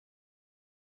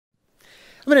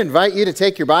I'm going to invite you to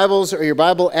take your Bibles or your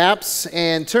Bible apps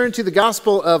and turn to the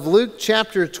Gospel of Luke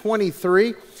chapter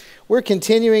 23. We're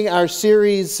continuing our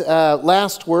series,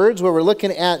 Last Words, where we're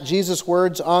looking at Jesus'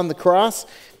 words on the cross,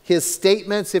 his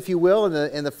statements, if you will,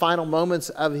 in the final moments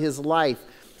of his life.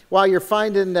 While you're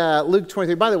finding Luke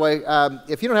 23, by the way,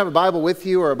 if you don't have a Bible with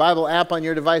you or a Bible app on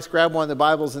your device, grab one of the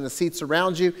Bibles in the seats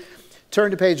around you.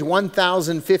 Turn to page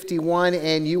 1051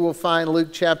 and you will find Luke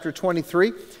chapter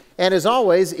 23. And as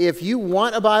always, if you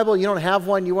want a Bible, you don't have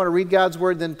one, you want to read God's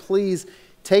Word, then please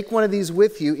take one of these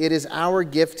with you. It is our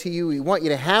gift to you. We want you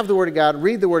to have the Word of God,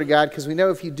 read the Word of God, because we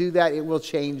know if you do that, it will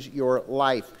change your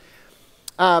life.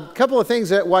 A couple of things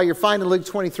that while you're finding Luke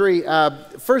 23.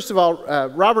 First of all,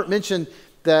 Robert mentioned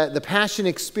the Passion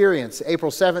Experience,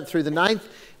 April 7th through the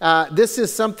 9th. This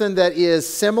is something that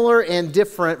is similar and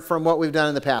different from what we've done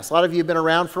in the past. A lot of you have been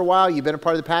around for a while. You've been a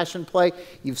part of the Passion Play.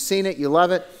 You've seen it. You love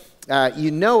it. You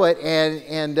know it,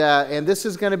 and this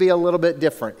is going to be a little bit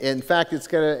different. In fact, it's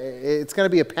going to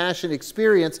be a passion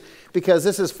experience because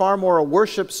this is far more a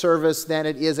worship service than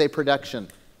it is a production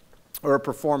or a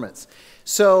performance.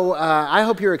 So I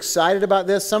hope you're excited about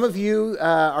this. Some of you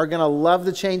are going to love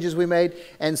the changes we made,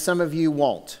 and some of you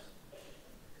won't.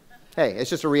 Hey, it's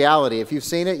just a reality. If you've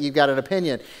seen it, you've got an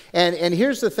opinion. And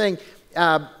here's the thing: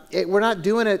 we're not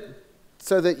doing it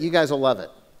so that you guys will love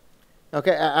it.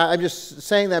 Okay, I'm just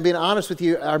saying that, being honest with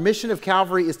you. Our mission of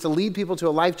Calvary is to lead people to a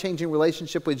life-changing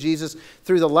relationship with Jesus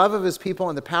through the love of his people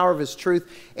and the power of his truth.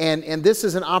 And this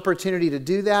is an opportunity to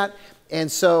do that.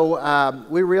 And so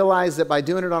we realize that by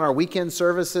doing it on our weekend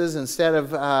services instead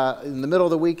of in the middle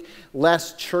of the week,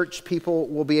 less church people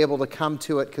will be able to come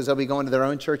to it because they'll be going to their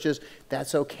own churches.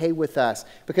 That's okay with us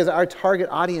because our target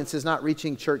audience is not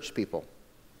reaching church people.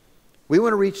 We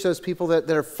want to reach those people that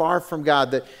are far from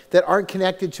God, that aren't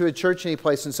connected to a church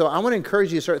anyplace. And so I want to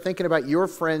encourage you to start thinking about your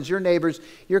friends, your neighbors,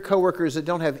 your coworkers that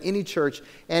don't have any church,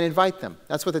 and invite them.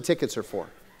 That's what the tickets are for.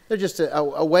 They're just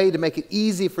a way to make it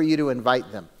easy for you to invite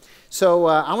them. So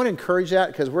I want to encourage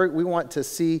that because we want to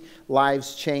see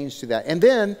lives change through that. And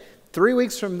then 3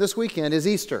 weeks from this weekend is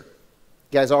Easter.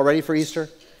 You guys all ready for Easter?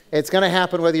 It's going to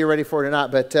happen whether you're ready for it or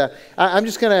not, but I'm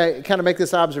just going to kind of make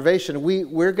this observation.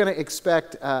 We're going to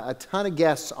expect a ton of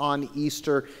guests on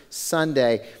Easter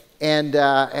Sunday, and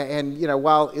you know,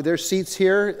 while there's seats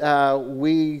here,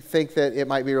 we think that it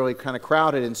might be really kind of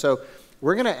crowded, and so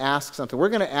we're going to ask something. We're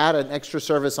going to add an extra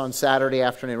service on Saturday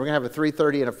afternoon. We're going to have a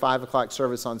 3:30 and a 5 o'clock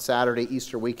service on Saturday,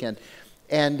 Easter weekend.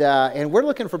 And we're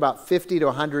looking for about 50 to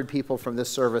 100 people from this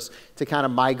service to kind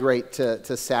of migrate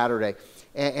to Saturday.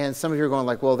 And some of you are going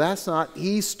like, well, that's not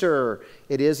Easter.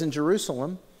 It is in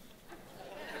Jerusalem.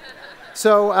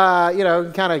 So, you know,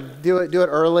 kind of do it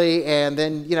early, and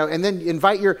then, you know, and then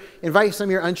invite some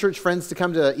of your unchurched friends to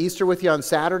come to Easter with you on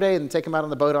Saturday, and take them out on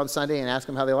the boat on Sunday and ask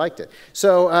them how they liked it.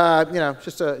 So, you know,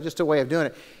 just a way of doing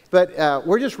it. But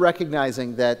we're just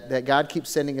recognizing that God keeps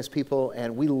sending us people,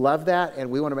 and we love that, and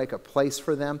we want to make a place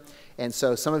for them. And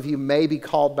so some of you may be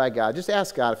called by God. Just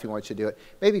ask God if he wants you to do it.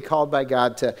 May be called by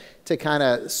God to kind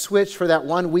of switch for that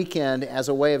one weekend as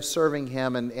a way of serving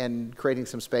him and creating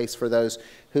some space for those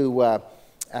who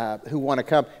want to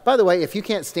come. By the way, if you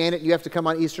can't stand it, you have to come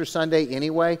on Easter Sunday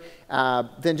anyway,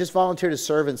 then just volunteer to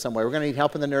serve in some way. We're going to need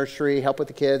help in the nursery, help with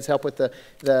the kids, help with the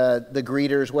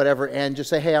greeters, whatever, and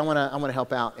just say, hey, I want to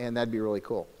help out, and that'd be really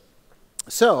cool.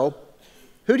 So,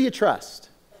 who do you trust?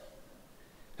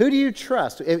 Who do you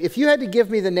trust? If you had to give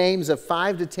me the names of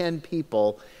 5 to 10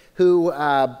 people who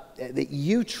that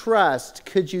you trust,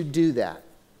 could you do that?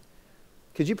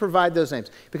 Could you provide those names?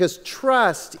 Because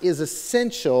trust is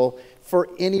essential for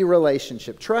any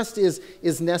relationship. Trust is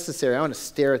necessary. I want to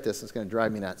stare at this. It's going to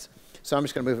drive me nuts. So I'm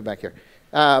just going to move it back here.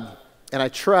 And I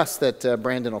trust that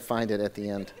Brandon will find it at the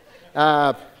end.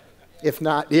 If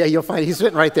not, yeah, you'll find it. He's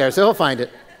sitting right there, so he'll find it.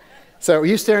 So are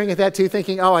you staring at that too,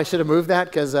 thinking, oh, I should have moved that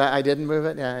because I didn't move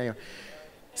it? Yeah, anyway.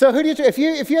 So who do you if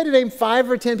you had to name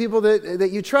 5 or 10 people that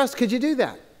you trust, could you do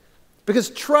that? Because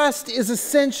trust is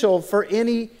essential for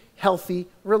any healthy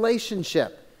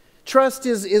relationship. Trust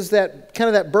is that kind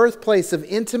of that birthplace of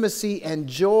intimacy and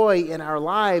joy in our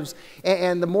lives.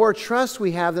 And the more trust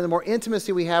we have, then the more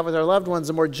intimacy we have with our loved ones,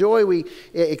 the more joy we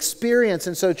experience.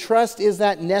 And so trust is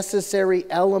that necessary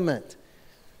element.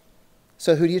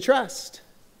 So who do you trust?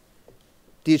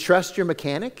 Do you trust your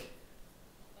mechanic?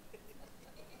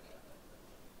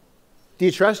 Do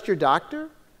you trust your doctor?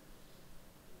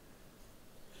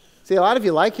 See, a lot of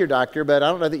you like your doctor, but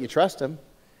I don't know that you trust him.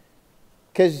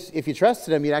 Because if you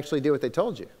trusted him, you'd actually do what they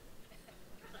told you.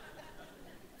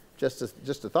 Just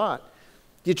a thought.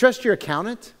 Do you trust your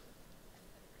accountant?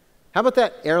 How about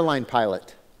that airline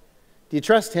pilot? Do you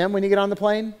trust him when you get on the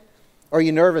plane? Or are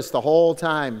you nervous the whole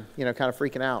time, kind of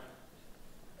freaking out?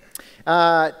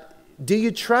 Do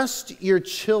you trust your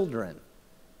children?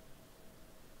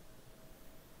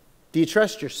 Do you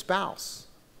trust your spouse?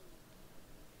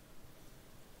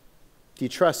 Do you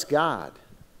trust God?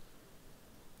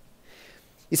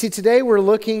 You see, today we're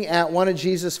looking at one of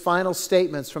Jesus' final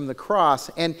statements from the cross,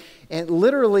 and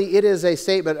literally it is a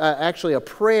statement, actually a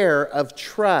prayer of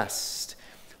trust.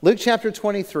 Luke chapter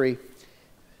 23,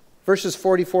 verses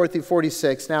 44 through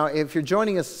 46. Now, if you're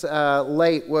joining us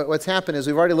late, what's happened is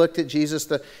we've already looked at Jesus,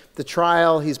 the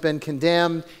trial. He's been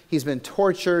condemned. He's been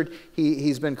tortured.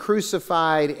 He's been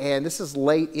crucified, and this is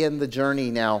late in the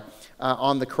journey now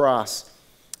on the cross.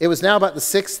 It was now about the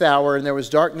 6th hour, and there was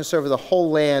darkness over the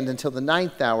whole land until the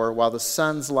 9th hour, while the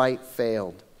sun's light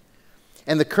failed.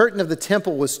 And the curtain of the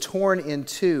temple was torn in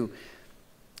two.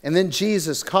 And then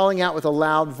Jesus, calling out with a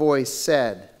loud voice,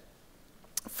 said,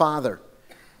 "Father,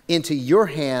 into your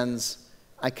hands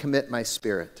I commit my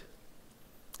spirit."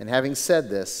 And having said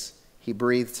this, he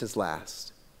breathed his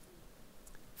last.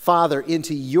 "Father,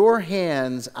 into your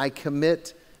hands I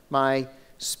commit my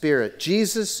spirit."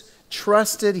 Jesus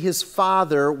trusted his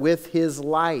Father with his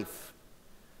life.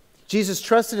 Jesus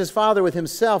trusted his Father with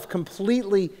himself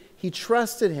completely. He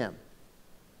trusted him.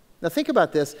 Now think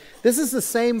about this. This is the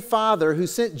same Father who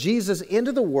sent Jesus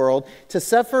into the world to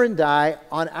suffer and die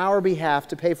on our behalf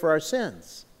to pay for our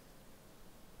sins.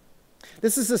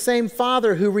 This is the same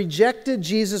Father who rejected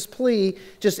Jesus' plea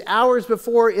just hours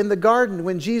before in the garden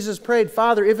when Jesus prayed,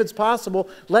 "Father, if it's possible,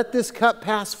 let this cup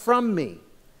pass from me.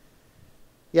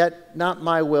 Yet not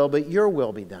my will, but your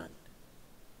will be done."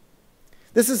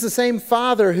 This is the same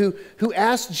Father who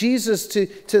asked Jesus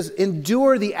to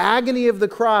endure the agony of the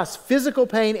cross, physical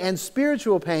pain and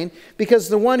spiritual pain, because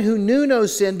the one who knew no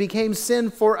sin became sin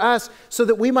for us so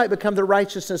that we might become the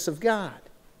righteousness of God.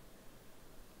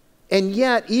 And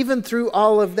yet, even through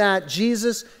all of that,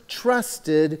 Jesus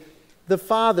trusted the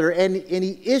Father, and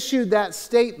he issued that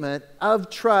statement of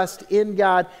trust in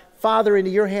God, "Father,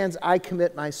 into your hands I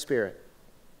commit my spirit."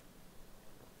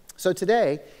 So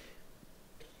today,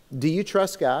 do you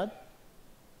trust God?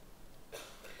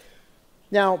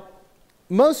 Now,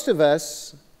 most of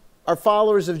us are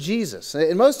followers of Jesus.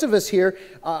 And most of us here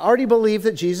already believe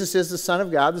that Jesus is the Son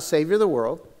of God, the Savior of the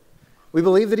world. We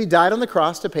believe that he died on the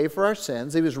cross to pay for our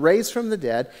sins. He was raised from the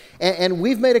dead. And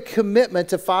we've made a commitment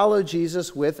to follow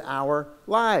Jesus with our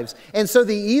lives. And so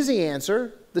the easy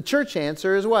answer, the church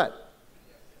answer, is what?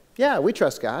 Yeah, we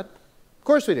trust God. Of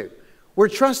course we do. We're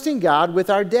trusting God with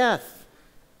our death,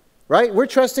 right? We're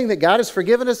trusting that God has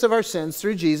forgiven us of our sins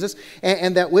through Jesus,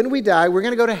 and that when we die, we're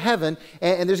going to go to heaven,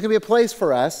 and there's going to be a place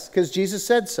for us because Jesus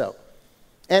said so.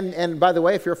 And by the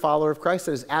way, if you're a follower of Christ,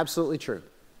 that is absolutely true.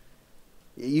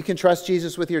 You can trust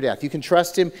Jesus with your death. You can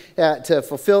trust him to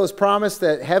fulfill his promise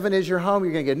that heaven is your home.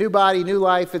 You're going to get a new body, new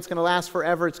life. It's going to last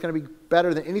forever. It's going to be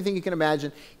better than anything you can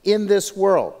imagine in this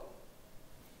world.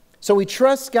 So we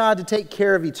trust God to take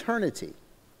care of eternity.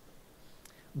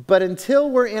 But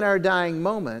until we're in our dying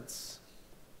moments,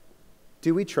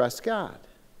 do we trust God?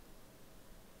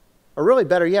 Or really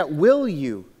better yet, will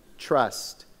you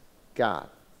trust God?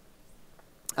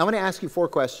 I want to ask you 4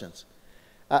 questions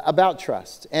about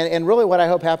trust. And really what I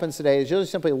hope happens today is you'll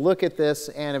just simply look at this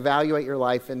and evaluate your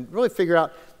life and really figure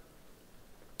out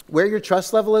where your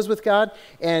trust level is with God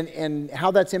and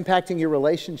how that's impacting your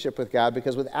relationship with God,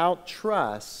 because without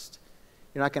trust,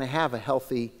 you're not going to have a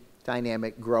healthy,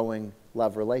 dynamic, growing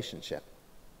love relationship.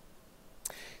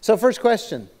 So first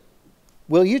question,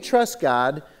 will you trust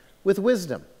God with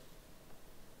wisdom?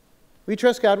 Will you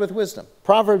trust God with wisdom?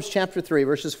 Proverbs chapter 3,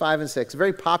 verses 5 and 6, a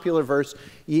very popular verse.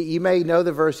 You may know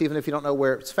the verse even if you don't know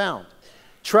where it's found.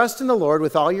 "Trust in the Lord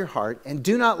with all your heart and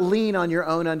do not lean on your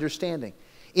own understanding.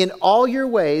 In all your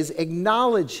ways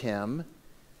acknowledge him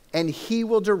and he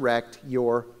will direct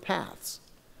your paths."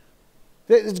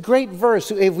 It's a great verse.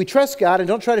 If we trust God and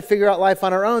don't try to figure out life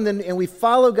on our own, and we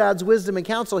follow God's wisdom and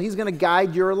counsel, he's going to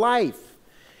guide your life.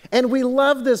 And we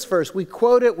love this verse. We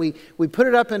quote it. We put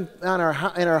it up in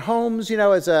our homes,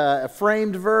 as a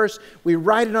framed verse. We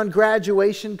write it on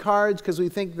graduation cards because we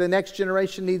think the next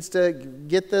generation needs to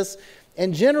get this.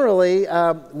 And generally,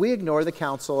 we ignore the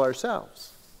counsel ourselves.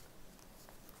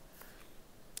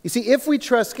 You see, if we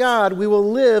trust God, we will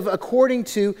live according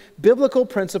to biblical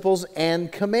principles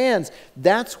and commands.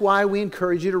 That's why we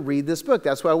encourage you to read this book.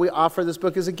 That's why we offer this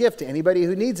book as a gift to anybody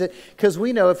who needs it, because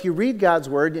we know if you read God's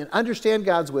word and understand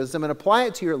God's wisdom and apply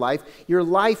it to your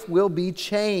life will be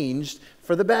changed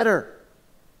for the better.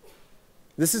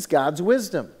 This is God's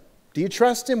wisdom. Do you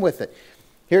trust him with it?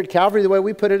 Here at Calvary, the way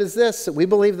we put it is this: we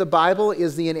believe the Bible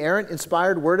is the inerrant,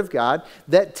 inspired Word of God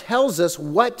that tells us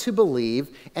what to believe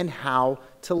and how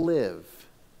to live.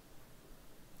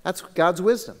 That's God's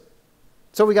wisdom.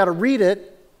 So we got to read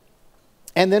it,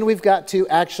 and then we've got to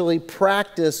actually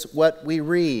practice what we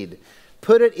read.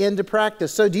 Put it into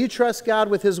practice. So do you trust God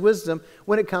with His wisdom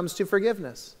when it comes to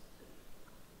forgiveness?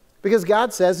 Because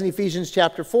God says in Ephesians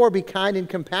chapter 4, be kind and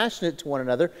compassionate to one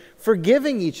another,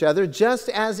 forgiving each other, just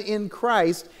as in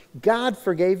Christ God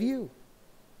forgave you.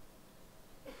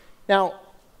 Now,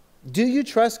 do you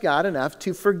trust God enough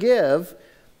to forgive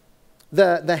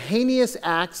the heinous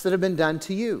acts that have been done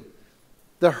to you?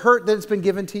 The hurt that has been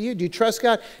given to you? Do you trust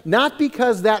God? Not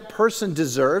because that person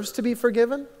deserves to be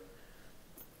forgiven,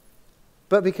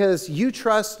 but because you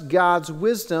trust God's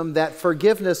wisdom that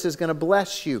forgiveness is going to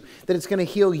bless you, that it's going to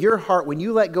heal your heart when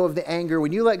you let go of the anger,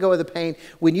 when you let go of the pain,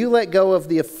 when you let go of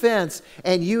the offense,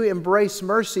 and you embrace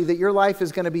mercy, that your life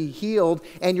is going to be healed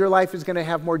and your life is going to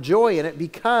have more joy in it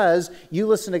because you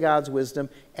listen to God's wisdom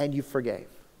and you forgave.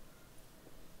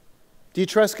 Do you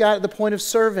trust God at the point of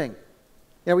serving? You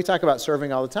know, we talk about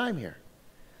serving all the time here.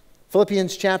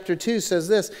 Philippians chapter 2 says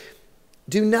this: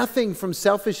 do nothing from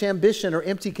selfish ambition or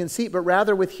empty conceit, but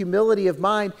rather with humility of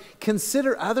mind,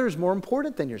 consider others more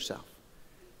important than yourself.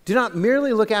 Do not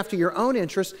merely look after your own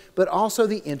interests, but also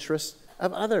the interests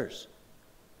of others.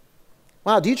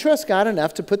 Wow, do you trust God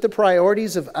enough to put the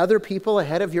priorities of other people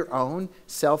ahead of your own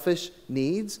selfish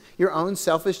needs, your own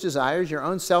selfish desires, your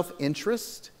own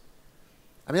self-interest?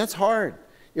 I mean, that's hard.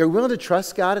 You're willing to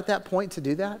trust God at that point to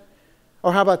do that?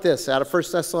 Or how about this, out of 1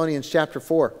 Thessalonians chapter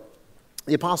 4?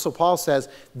 The Apostle Paul says,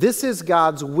 this is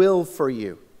God's will for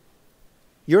you,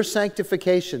 your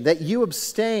sanctification, that you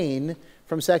abstain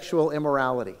from sexual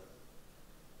immorality.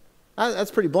 That's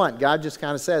pretty blunt. God just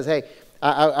kind of says, hey,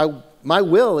 my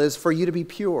will is for you to be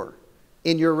pure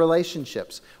in your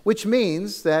relationships, which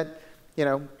means that, you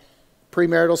know,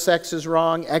 premarital sex is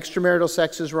wrong, extramarital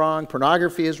sex is wrong,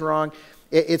 pornography is wrong.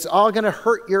 It's all going to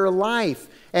hurt your life.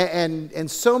 And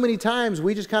so many times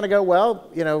we just kind of go, well,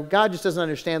 you know, God just doesn't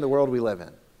understand the world we live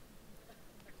in.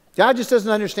 God just doesn't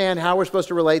understand how we're supposed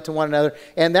to relate to one another,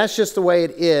 and that's just the way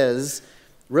it is.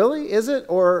 Really? Is it?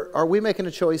 Or are we making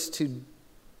a choice to,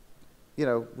 you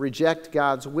know, reject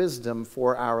God's wisdom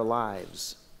for our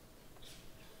lives?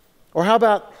 Or how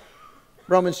about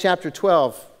Romans chapter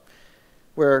 12,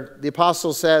 where the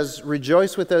apostle says,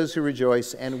 rejoice with those who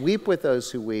rejoice and weep with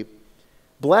those who weep.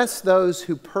 Bless those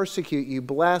who persecute you.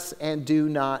 Bless and do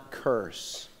not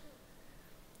curse.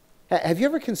 Have you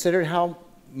ever considered how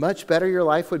much better your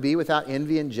life would be without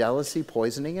envy and jealousy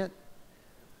poisoning it?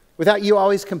 Without you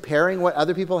always comparing what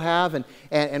other people have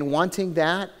and wanting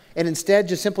that, and instead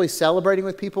just simply celebrating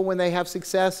with people when they have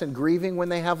success and grieving when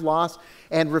they have loss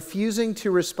and refusing to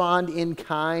respond in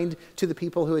kind to the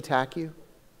people who attack you?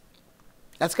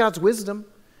 That's God's wisdom.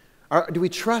 Or do we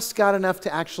trust God enough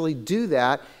to actually do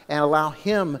that and allow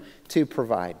Him to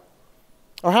provide?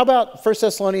 Or how about 1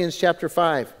 Thessalonians chapter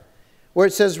 5, where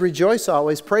it says, rejoice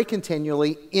always, pray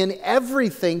continually, in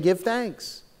everything give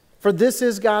thanks, for this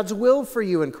is God's will for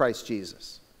you in Christ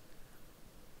Jesus.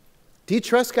 Do you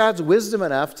trust God's wisdom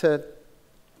enough to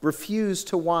refuse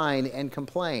to whine and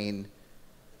complain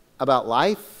about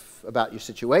life, about your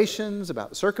situations,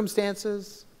 about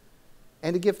circumstances,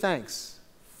 and to give thanks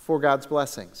for God's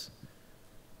blessings?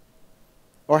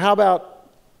 Or how about,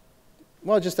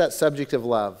 well, just that subject of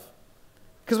love?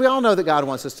 Because we all know that God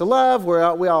wants us to love. We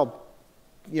all,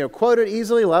 you know, quote it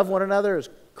easily, love one another as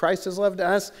Christ has loved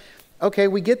us. Okay,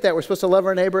 we get that. We're supposed to love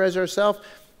our neighbor as ourselves.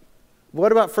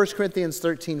 What about 1 Corinthians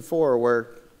 13:4, where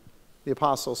the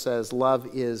apostle says, love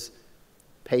is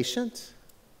patient,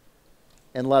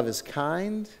 and love is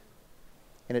kind,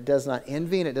 and it does not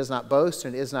envy, and it does not boast,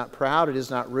 and it is not proud, it is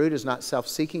not rude, it is not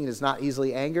self-seeking, it is not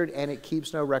easily angered, and it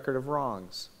keeps no record of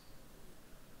wrongs.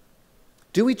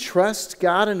 Do we trust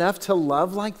God enough to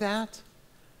love like that?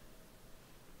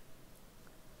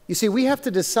 You see, we have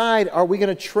to decide, are we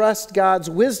going to trust God's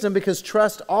wisdom? Because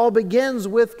trust all begins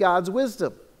with God's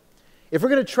wisdom. If we're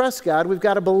going to trust God, we've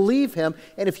got to believe Him,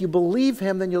 and if you believe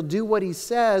Him, then you'll do what He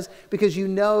says, because you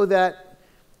know that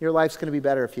your life's going to be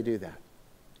better if you do that.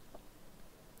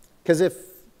 Because if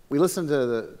we listen to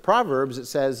the Proverbs, it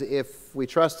says, if we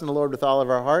trust in the Lord with all of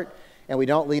our heart and we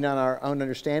don't lean on our own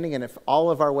understanding, and if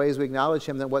all of our ways we acknowledge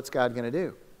Him, then what's God going to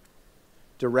do?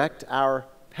 Direct our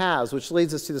paths, which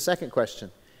leads us to the second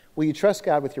question. Will you trust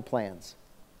God with your plans?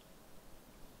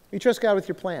 Will you trust God with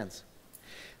your plans?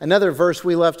 Another verse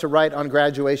we love to write on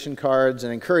graduation cards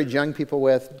and encourage young people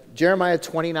with, Jeremiah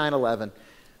 29:11.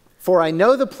 For I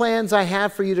know the plans I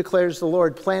have for you, declares the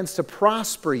Lord, plans to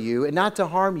prosper you and not to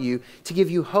harm you, to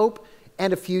give you hope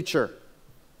and a future.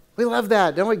 We love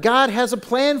that, don't we? God has a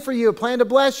plan for you, a plan to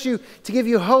bless you, to give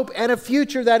you hope and a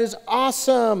future that is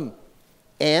awesome.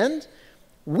 And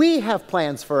we have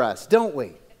plans for us, don't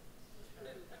we?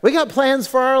 We got plans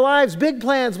for our lives, big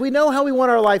plans. We know how we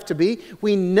want our life to be.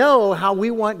 We know how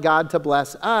we want God to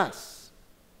bless us.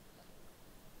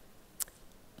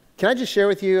 Can I just share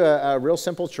with you a real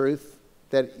simple truth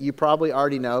that you probably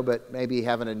already know, but maybe you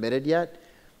haven't admitted yet?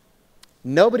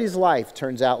 Nobody's life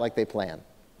turns out like they plan.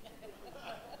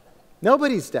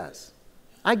 Nobody's does.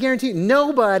 I guarantee you,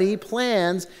 nobody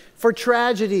plans for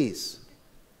tragedies.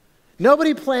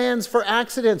 Nobody plans for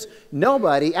accidents.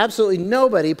 Nobody, absolutely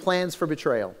nobody plans for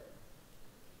betrayal.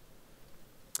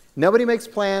 Nobody makes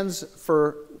plans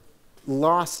for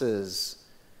losses.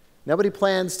 Nobody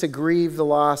plans to grieve the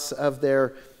loss of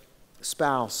their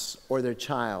spouse or their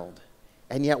child.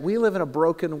 And yet we live in a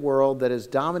broken world that is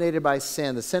dominated by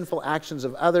sin, the sinful actions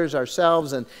of others,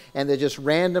 ourselves, and the just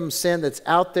random sin that's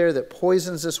out there that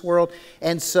poisons this world.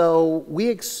 And so we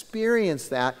experience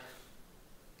that,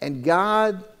 and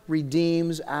God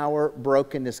redeems our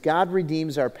brokenness. God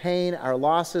redeems our pain, our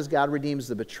losses. God redeems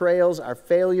the betrayals, our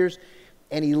failures.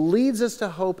 And He leads us to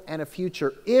hope and a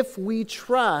future if we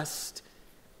trust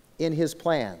in His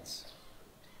plans,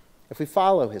 if we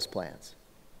follow His plans.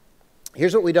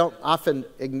 Here's what we don't often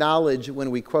acknowledge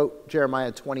when we quote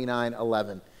Jeremiah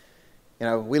 29:11. You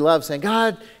know, we love saying,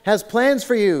 God has plans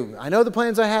for you. I know the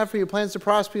plans I have for you, plans to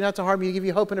prosper you, not to harm you, give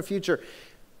you hope and a future.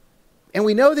 And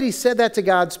we know that He said that to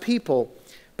God's people,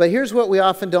 but here's what we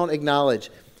often don't acknowledge.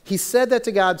 He said that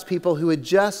to God's people who had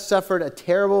just suffered a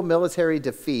terrible military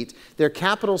defeat. Their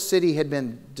capital city had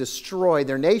been destroyed.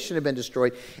 Their nation had been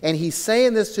destroyed. And He's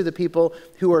saying this to the people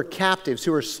who are captives,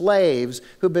 who are slaves,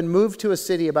 who've been moved to a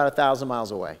city about 1,000 miles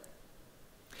away.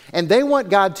 And they want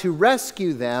God to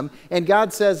rescue them. And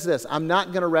God says this, I'm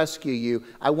not going to rescue you.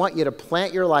 I want you to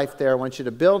plant your life there. I want you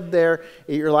to build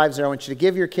your lives there. I want you to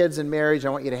give your kids in marriage.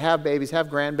 I want you to have babies, have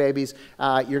grandbabies.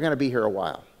 You're going to be here a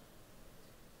while.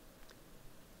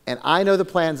 And I know the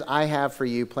plans I have for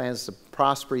you, plans to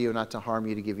prosper you, not to harm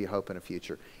you, to give you hope and a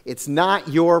future. It's not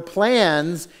your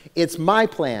plans, it's my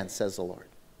plans, says the Lord.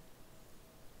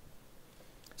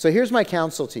 So here's my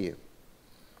counsel to you.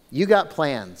 You got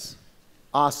plans.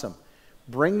 Awesome.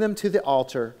 Bring them to the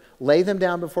altar, lay them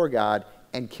down before God,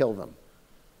 and kill them.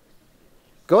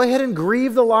 Go ahead and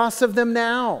grieve the loss of them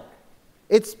now.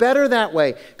 It's better that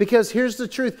way, because here's the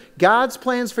truth. God's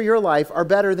plans for your life are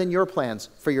better than your plans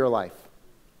for your life.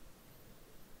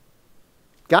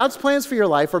 God's plans for your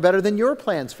life are better than your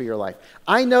plans for your life.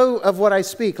 I know of what I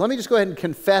speak. Let me just go ahead and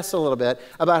confess a little bit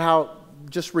about how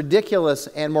just ridiculous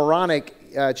and moronic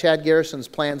Chad Garrison's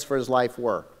plans for his life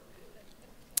were.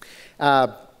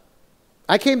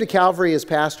 I came to Calvary as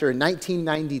pastor in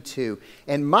 1992,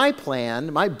 and my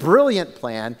plan, my brilliant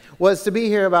plan, was to be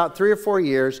here about 3 or 4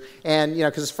 years, and, you know,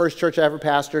 because it's the first church I ever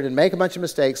pastored, and make a bunch of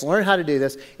mistakes, learn how to do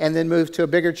this, and then move to a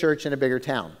bigger church in a bigger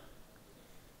town.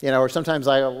 You know, or sometimes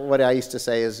what I used to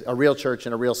say is a real church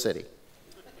in a real city.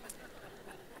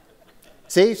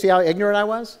 See how ignorant I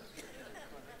was?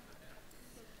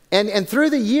 And through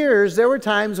the years, there were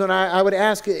times when I would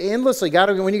ask endlessly, God,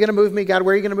 when are you going to move me? God,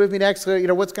 where are you going to move me next? You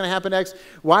know, what's going to happen next?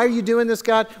 Why are you doing this,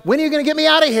 God? When are you going to get me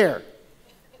out of here?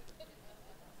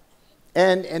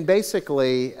 And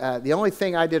basically, the only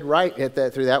thing I did right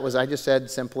through that was I just said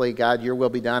simply, God, your will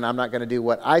be done. I'm not going to do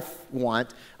what I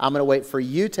want. I'm going to wait for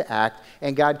you to act.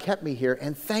 And God kept me here.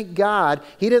 And thank God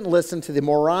He didn't listen to the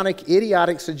moronic,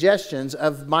 idiotic suggestions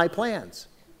of my plans.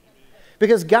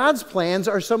 Because God's plans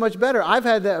are so much better. I've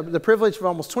had the privilege for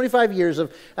almost 25 years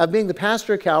of being the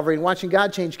pastor of Calvary and watching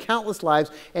God change countless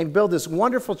lives and build this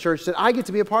wonderful church that I get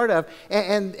to be a part of.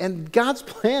 And God's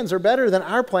plans are better than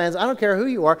our plans. I don't care who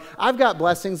you are. I've got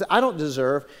blessings I don't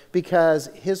deserve because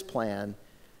His plan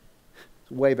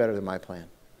is way better than my plan.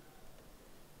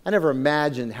 I never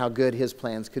imagined how good His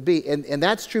plans could be. And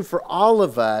that's true for all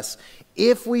of us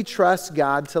if we trust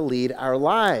God to lead our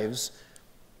lives.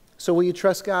 So will you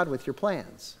trust God with your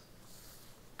plans?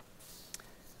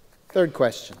 Third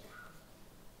question.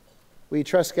 Will you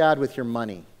trust God with your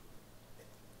money?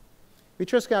 Will you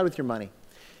trust God with your money?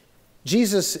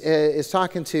 Jesus is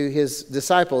talking to His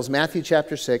disciples, Matthew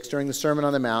chapter 6, during the Sermon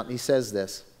on the Mount. He says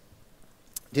this,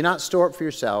 do not store up for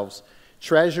yourselves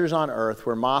treasures on earth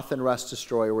where moth and rust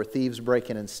destroy or where thieves break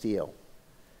in and steal.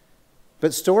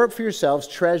 But store up for yourselves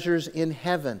treasures in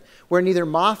heaven, where neither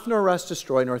moth nor rust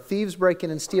destroy, nor thieves break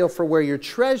in and steal. For where your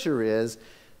treasure is,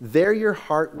 there your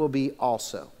heart will be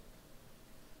also.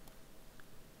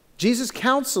 Jesus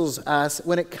counsels us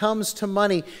when it comes to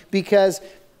money, because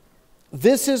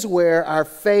this is where our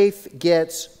faith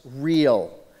gets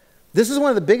real. This is one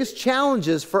of the biggest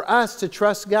challenges for us to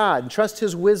trust God and trust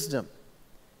His wisdom.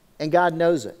 And God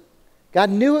knows it. God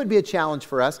knew it would be a challenge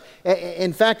for us.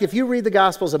 In fact, if you read the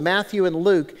Gospels of Matthew and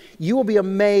Luke, you will be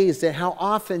amazed at how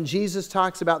often Jesus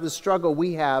talks about the struggle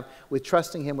we have with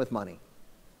trusting Him with money.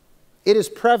 It is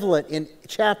prevalent in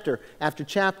chapter after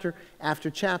chapter after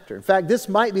chapter. In fact, this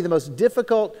might be the most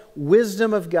difficult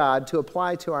wisdom of God to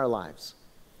apply to our lives.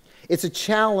 It's a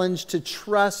challenge to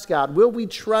trust God. Will we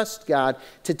trust God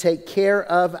to take care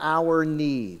of our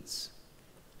needs?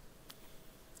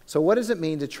 So what does it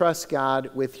mean to trust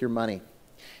God with your money?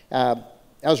 I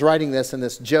was writing this and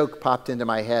this joke popped into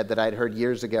my head that I'd heard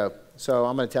years ago. So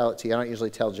I'm going to tell it to you. I don't usually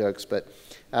tell jokes, but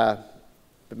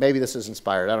maybe this is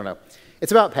inspired. I don't know.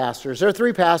 It's about pastors. There are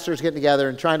three pastors getting together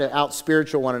and trying to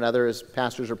out-spiritual one another, as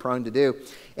pastors are prone to do.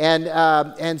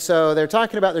 And so they're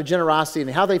talking about their generosity and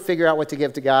how they figure out what to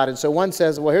give to God. And so one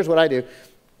says, well, here's what I do.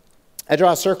 I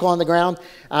draw a circle on the ground.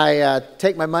 I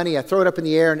take my money, I throw it up in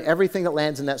the air, and everything that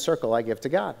lands in that circle I give to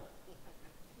God.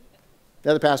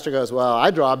 The other pastor goes, well, I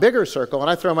draw a bigger circle,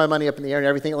 and I throw my money up in the air, and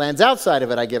everything that lands outside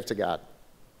of it I give to God.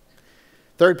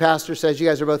 Third pastor says, you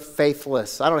guys are both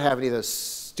faithless. I don't have any of those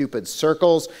stupid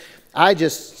circles. I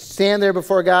just stand there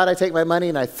before God, I take my money,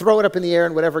 and I throw it up in the air,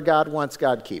 and whatever God wants,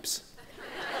 God keeps.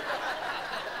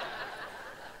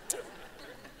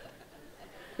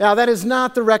 Now, that is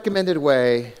not the recommended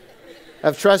way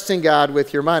of trusting God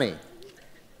with your money.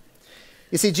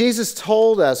 You see, Jesus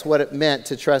told us what it meant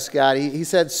to trust God. He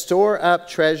said, store up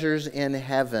treasures in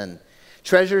heaven,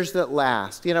 treasures that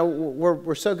last. You know,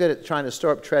 we're so good at trying to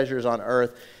store up treasures on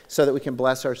earth so that we can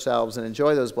bless ourselves and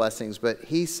enjoy those blessings. But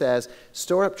he says,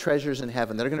 store up treasures in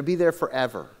heaven that are going to be there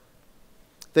forever.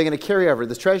 They're going to carry over.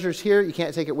 The treasures here, you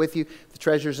can't take it with you. The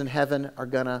treasures in heaven are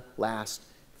going to last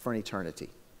for an eternity.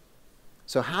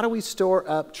 So how do we store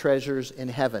up treasures in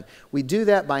heaven? We do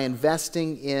that by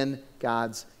investing in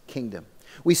God's kingdom.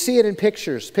 We see it in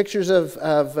pictures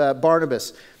of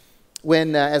Barnabas.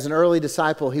 When, as an early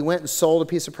disciple, he went and sold a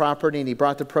piece of property and he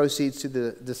brought the proceeds to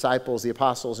the disciples, the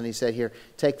apostles, and he said, here,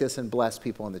 take this and bless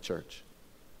people in the church.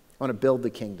 I want to build the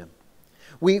kingdom.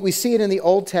 We see it in the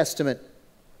Old Testament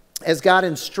as God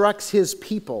instructs His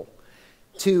people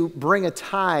to bring a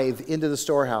tithe into the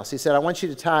storehouse. He said, I want you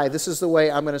to tithe. This is the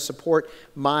way I'm going to support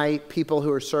my people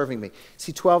who are serving me.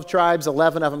 See, 12 tribes,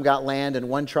 11 of them got land, and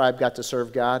 1 tribe got to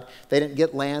serve God. They didn't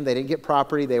get land. They didn't get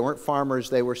property. They weren't farmers.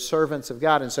 They were servants of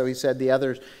God. And so he said, the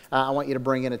others, I want you to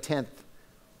bring in a tenth.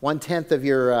 1/10 of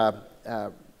your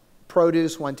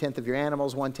produce, 1/10 of your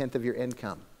animals, 1/10 of your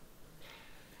income.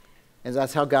 And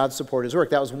that's how God supported His work.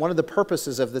 That was one of the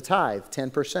purposes of the tithe,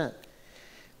 10%.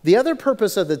 The other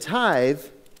purpose of the tithe,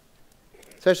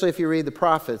 especially if you read the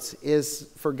prophets, is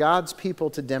for God's people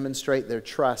to demonstrate their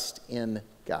trust in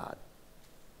God.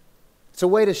 It's a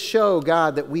way to show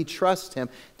God that we trust Him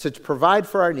to provide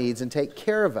for our needs and take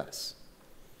care of us.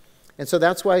 And so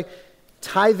that's why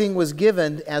tithing was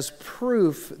given as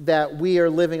proof that we are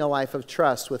living a life of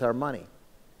trust with our money.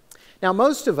 Now,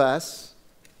 most of us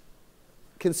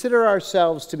consider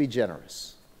ourselves to be generous.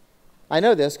 I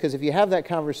know this because if you have that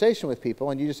conversation with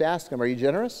people and you just ask them, are you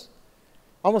generous?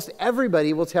 Almost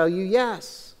everybody will tell you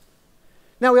yes.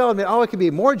 Now, we all admit, I could be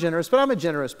more generous, but I'm a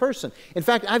generous person. In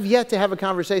fact, I've yet to have a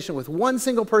conversation with one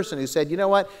single person who said, you know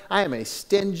what, I am a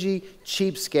stingy,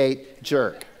 cheapskate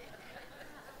jerk.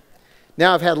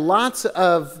 Now, I've had lots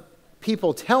of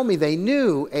people tell me they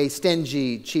knew a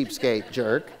stingy, cheapskate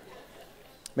jerk.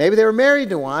 Maybe they were married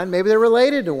to one, maybe they're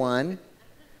related to one,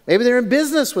 maybe they're in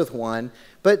business with one,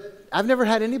 but I've never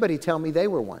had anybody tell me they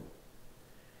were one.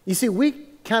 You see, we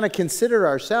kind of consider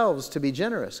ourselves to be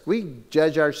generous. We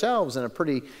judge ourselves in a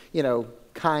pretty,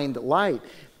 kind light.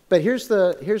 But here's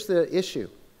the issue.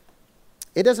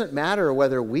 It doesn't matter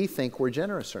whether we think we're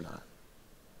generous or not.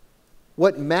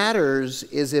 What matters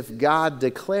is if God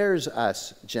declares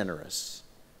us generous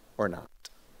or not.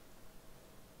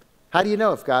 How do you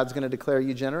know if God's going to declare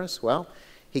you generous? Well,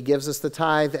 He gives us the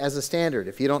tithe as a standard.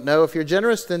 If you don't know if you're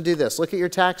generous, then do this. Look at your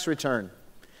tax return.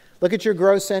 Look at your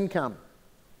gross income.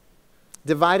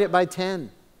 Divide it by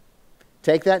 10.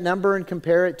 Take that number and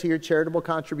compare it to your charitable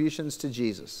contributions to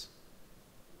Jesus.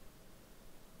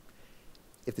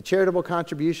 If the charitable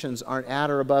contributions aren't at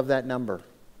or above that number,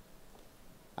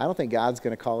 I don't think God's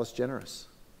going to call us generous.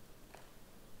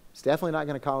 He's definitely not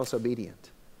going to call us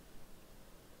obedient.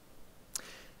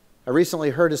 I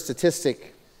recently heard a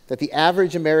statistic that the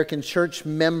average American church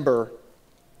member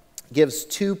gives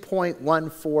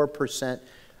 2.14%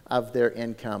 of their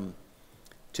income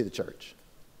to the church.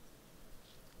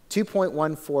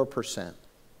 2.14%.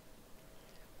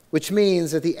 Which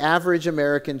means that the average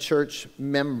American church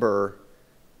member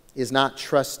is not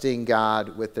trusting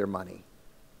God with their money,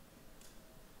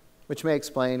 which may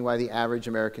explain why the average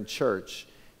American church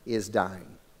is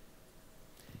dying.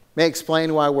 May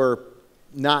explain why we're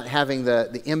not having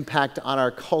the impact on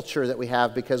our culture that we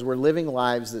have, because we're living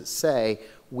lives that say,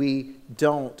 we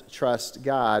don't trust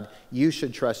God. You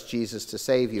should trust Jesus to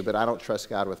save you, but I don't trust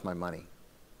God with my money.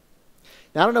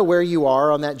 Now, I don't know where you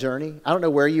are on that journey. I don't know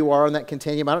where you are on that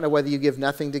continuum. I don't know whether you give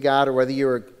nothing to God or whether you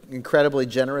are incredibly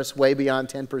generous, way beyond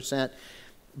 10%.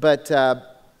 But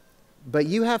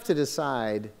you have to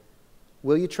decide,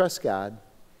 will you trust God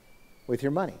with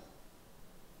your money?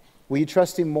 Will you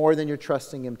trust Him more than you're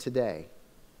trusting Him today?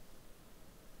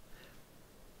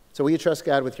 So will you trust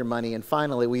God with your money? And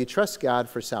finally, will you trust God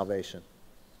for salvation?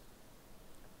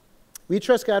 Will you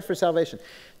trust God for salvation?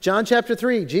 John chapter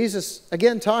 3, Jesus,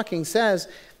 again talking, says,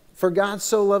 "For God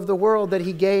so loved the world that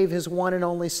He gave His one and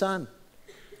only Son,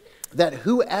 that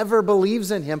whoever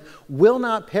believes in Him will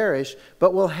not perish,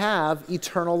 but will have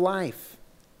eternal life."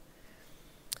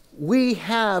 We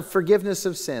have forgiveness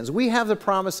of sins. We have the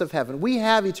promise of heaven. We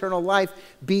have eternal life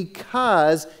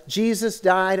because Jesus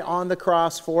died on the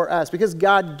cross for us, because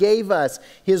God gave us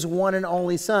His one and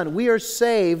only Son. We are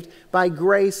saved by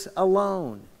grace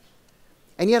alone.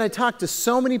 And yet I talk to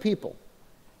so many people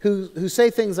who say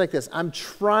things like this: I'm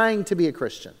trying to be a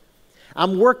Christian.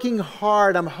 I'm working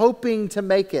hard. I'm hoping to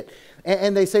make it.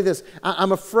 And they say this: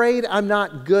 I'm afraid I'm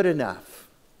not good enough.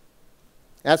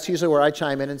 That's usually where I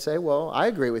chime in and say, well, I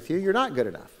agree with you. You're not good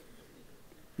enough.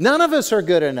 None of us are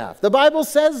good enough. The Bible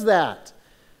says that.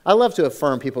 I love to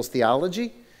affirm people's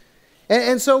theology.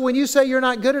 And so when you say you're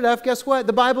not good enough, guess what?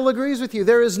 The Bible agrees with you.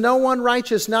 There is no one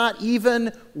righteous, not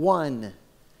even one.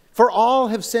 For all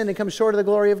have sinned and come short of the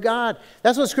glory of God.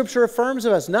 That's what Scripture affirms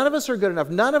of us. None of us are good enough.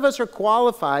 None of us are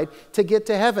qualified to get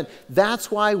to heaven.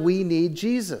 That's why we need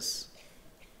Jesus.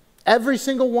 Every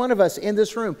single one of us in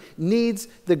this room needs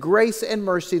the grace and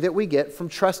mercy that we get from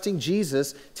trusting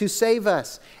Jesus to save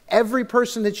us. Every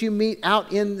person that you meet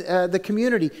out in the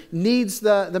community needs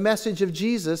the message of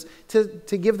Jesus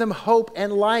to give them hope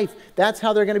and life. That's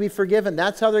how they're going to be forgiven.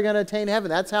 That's how they're going to attain heaven.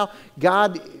 That's how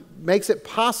God makes it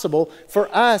possible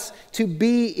for us to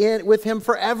be with Him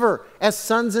forever as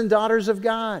sons and daughters of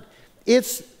God.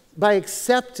 It's by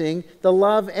accepting the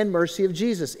love and mercy of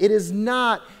Jesus. It is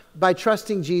not by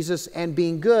trusting Jesus and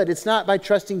being good. It's not by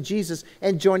trusting Jesus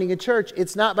and joining a church.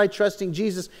 It's not by trusting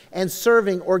Jesus and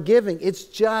serving or giving. It's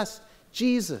just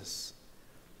Jesus.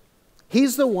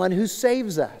 He's the one who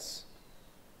saves us.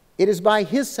 It is by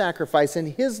His sacrifice and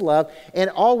His love, and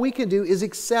all we can do is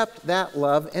accept that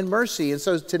love and mercy. And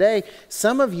so today,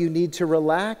 some of you need to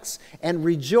relax and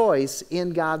rejoice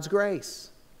in God's grace.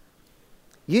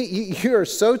 You are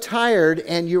so tired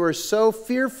and you are so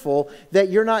fearful that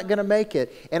you're not going to make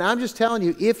it. And I'm just telling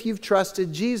you, if you've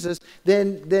trusted Jesus,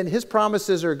 then His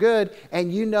promises are good,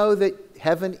 and you know that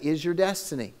heaven is your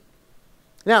destiny.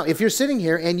 Now, if you're sitting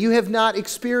here and you have not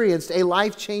experienced a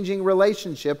life-changing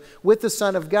relationship with the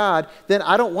Son of God, then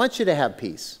I don't want you to have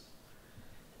peace.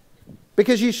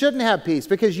 Because you shouldn't have peace,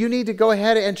 because you need to go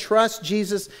ahead and trust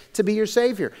Jesus to be your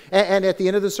Savior. And at the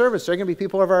end of the service, there are going to be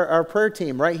people of our prayer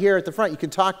team right here at the front. You can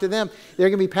talk to them. There are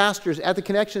going to be pastors at the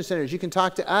connection centers. You can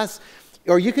talk to us.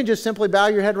 Or you can just simply bow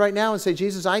your head right now and say,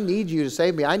 Jesus, I need you to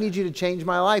save me. I need you to change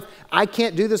my life. I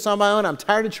can't do this on my own. I'm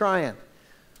tired of trying.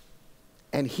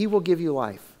 And He will give you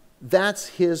life. That's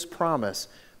His promise.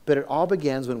 But it all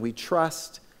begins when we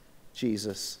trust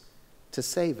Jesus to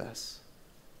save us.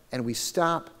 And we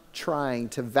stop trying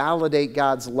to validate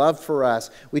God's love for us.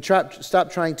 We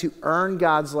stop trying to earn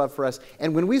God's love for us.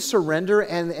 And when we surrender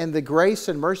and the grace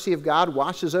and mercy of God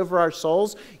washes over our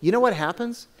souls, you know what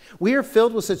happens? We are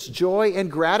filled with such joy and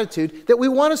gratitude that we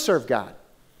want to serve God.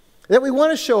 That we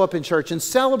want to show up in church and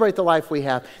celebrate the life we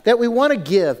have. That we want to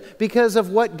give because of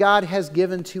what God has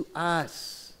given to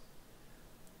us.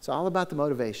 It's all about the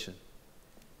motivation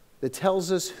that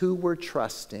tells us who we're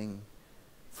trusting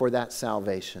for that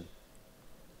salvation.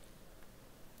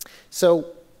 So,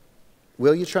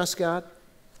 will you trust God?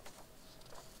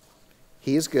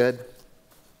 He is good,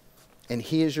 and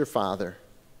He is your Father,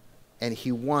 and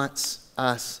He wants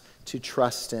us to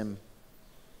trust Him.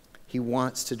 He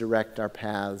wants to direct our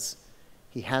paths.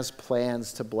 He has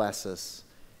plans to bless us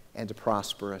and to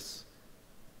prosper us.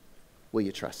 Will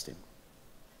you trust Him?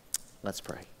 Let's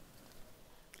pray.